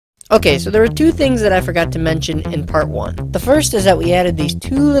Okay, so there were two things that I forgot to mention in part 1. The first is that we added these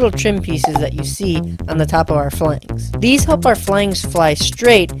two little trim pieces that you see on the top of our flanges. These help our flanges fly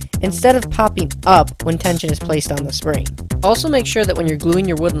straight instead of popping up when tension is placed on the spring. Also make sure that when you're gluing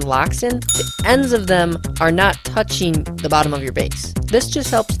your wooden locks in, the ends of them are not touching the bottom of your base. This just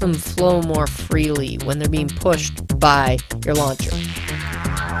helps them flow more freely when they're being pushed by your launcher.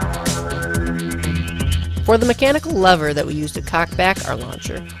 For the mechanical lever that we use to cock back our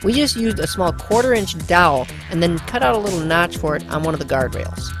launcher, we just used a small 1/4-inch dowel and then cut out a little notch for it on one of the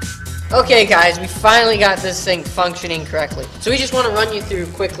guardrails. Okay guys, we finally got this thing functioning correctly. So we just want to run you through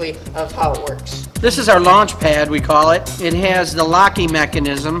quickly of how it works. This is our launch pad, we call it. It has the locking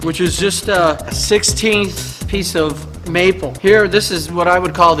mechanism, which is just a 1/16th piece of maple. Here, this is what I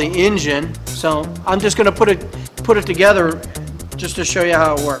would call the engine. So I'm just going to put it together just to show you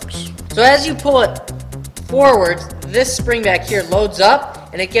how it works. So as you pull it forward, this spring back here loads up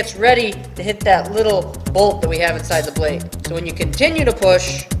and it gets ready to hit that little bolt that we have inside the blade. So when you continue to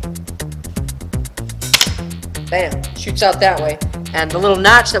push, bam, shoots out that way. And the little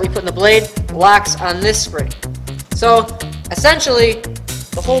notch that we put in the blade locks on this spring. So essentially,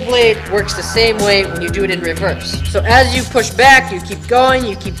 the whole blade works the same way when you do it in reverse. So as you push back, you keep going,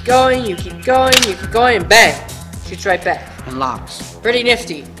 you keep going, you keep going, you keep going, and bang, shoots right back. And locks. Pretty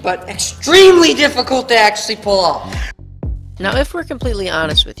nifty, but extremely difficult to actually pull off. Now, if we're completely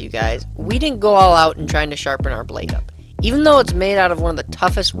honest with you guys, we didn't go all out in trying to sharpen our blade up. Even though it's made out of one of the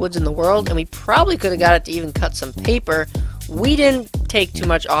toughest woods in the world, and we probably could have got it to even cut some paper, we didn't take too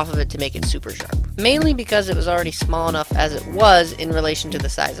much off of it to make it super sharp. Mainly because it was already small enough as it was in relation to the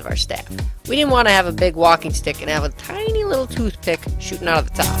size of our staff. We didn't want to have a big walking stick and have a tiny little toothpick shooting out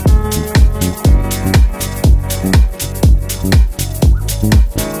of the top.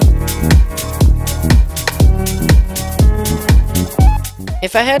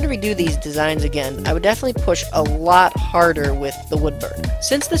 If I had to redo these designs again, I would definitely push a lot harder with the wood burner.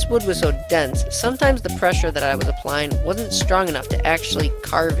 Since this wood was so dense, sometimes the pressure that I was applying wasn't strong enough to actually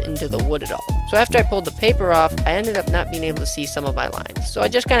carve into the wood at all. So after I pulled the paper off, I ended up not being able to see some of my lines. So I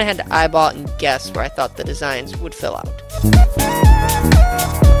just kind of had to eyeball it and guess where I thought the designs would fill out.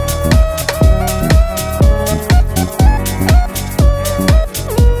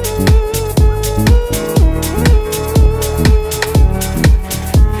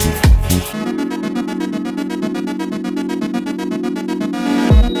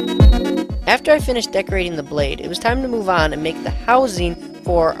 After I finished decorating the blade, it was time to move on and make the housing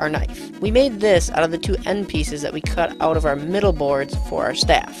for our knife. We made this out of the two end pieces that we cut out of our middle boards for our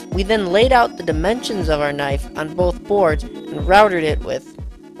staff. We then laid out the dimensions of our knife on both boards and routed it with,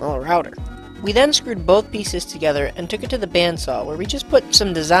 well, a router. We then screwed both pieces together and took it to the bandsaw, where we just put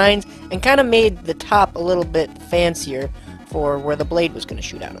some designs and kind of made the top a little bit fancier for where the blade was going to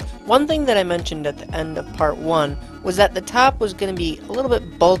shoot out of. One thing that I mentioned at the end of part 1 was that the top was going to be a little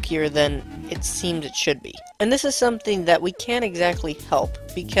bit bulkier than it seemed it should be. And this is something that we can't exactly help,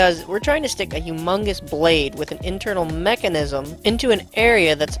 because we're trying to stick a humongous blade with an internal mechanism into an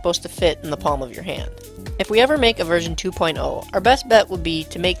area that's supposed to fit in the palm of your hand. If we ever make a version 2.0, our best bet would be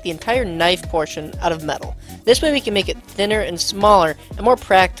to make the entire knife portion out of metal. This way we can make it thinner and smaller and more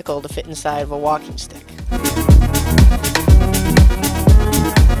practical to fit inside of a walking stick.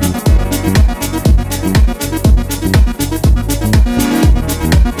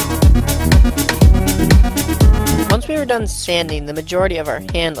 Once we were done sanding the majority of our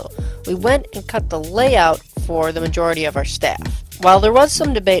handle, we went and cut the layout for the majority of our staff. While there was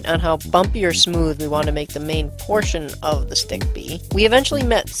some debate on how bumpy or smooth we wanted to make the main portion of the stick be, we eventually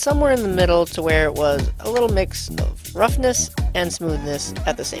met somewhere in the middle to where it was a little mix of roughness and smoothness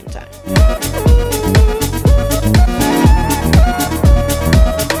at the same time.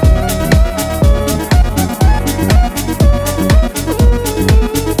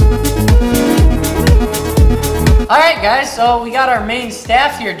 Alright guys, so we got our main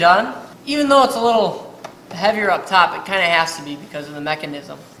staff here done. Even though it's a little heavier up top, it kind of has to be because of the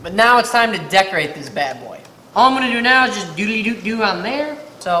mechanism. But now it's time to decorate this bad boy. All I'm going to do now is just doodly-doo on there.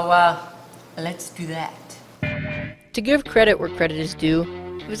 So, let's do that. To give credit where credit is due,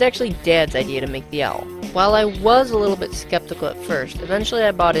 it was actually Dad's idea to make the owl. While I was a little bit skeptical at first, eventually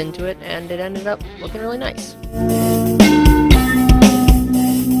I bought into it and it ended up looking really nice.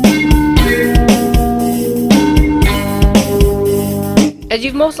 As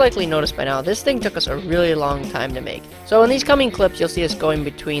you've most likely noticed by now, this thing took us a really long time to make. So in these coming clips, you'll see us going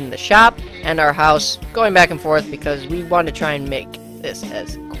between the shop and our house, going back and forth because we wanted to try and make this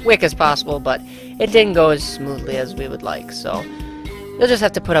as quick as possible, but it didn't go as smoothly as we would like, so you'll just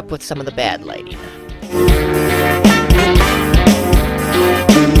have to put up with some of the bad lighting.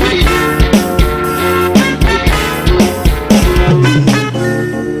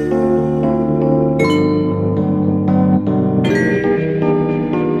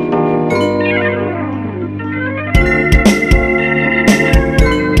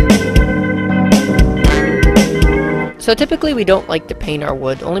 So typically we don't like to paint our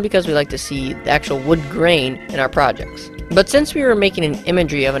wood, only because we like to see the actual wood grain in our projects. But since we were making an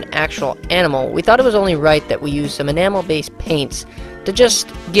imagery of an actual animal, we thought it was only right that we use some enamel-based paints to just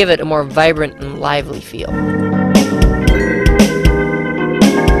give it a more vibrant and lively feel.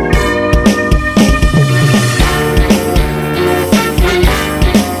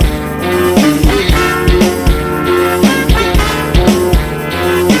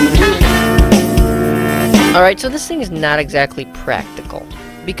 Alright, so this thing is not exactly practical.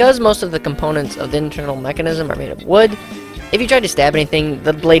 Because most of the components of the internal mechanism are made of wood, if you tried to stab anything,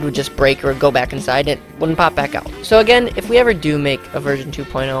 the blade would just break or go back inside and it wouldn't pop back out. So again, if we ever do make a version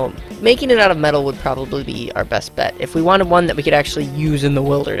 2.0, making it out of metal would probably be our best bet, if we wanted one that we could actually use in the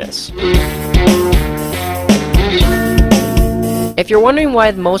wilderness. If you're wondering why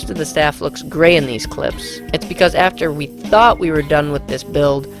most of the staff looks gray in these clips, it's because after we thought we were done with this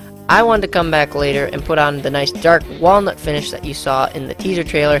build, I wanted to come back later and put on the nice dark walnut finish that you saw in the teaser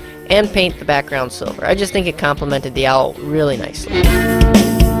trailer and paint the background silver. I just think it complemented the owl really nicely.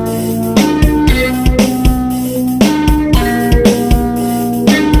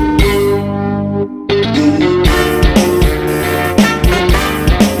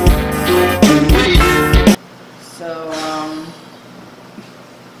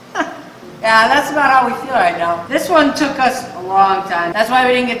 Yeah, that's about how we feel right now. This one took us a long time. That's why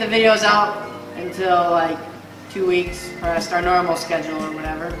we didn't get the videos out until like 2 weeks past our normal schedule or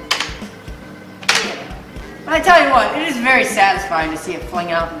whatever. But I tell you what, it is very satisfying to see it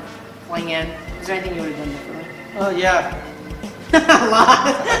fling out and fling in. Is there anything you would have done differently? Oh, yeah. A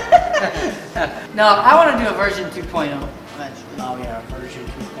lot. No, I want to do a version 2.0 eventually. Oh, yeah, version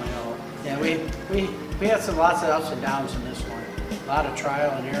 2.0. Yeah, we had lots of ups and downs in this one. A lot of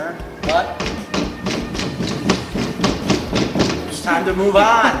trial and error, but it's time to move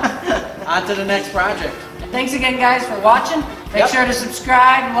on to the next project. Thanks again, guys, for watching. Make sure to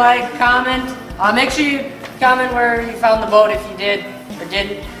subscribe, like, comment. Make sure you comment where you found the boat if you did or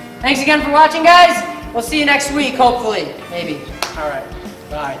didn't. Thanks again for watching, guys. We'll see you next week, hopefully. Maybe. All right.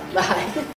 Bye. Bye.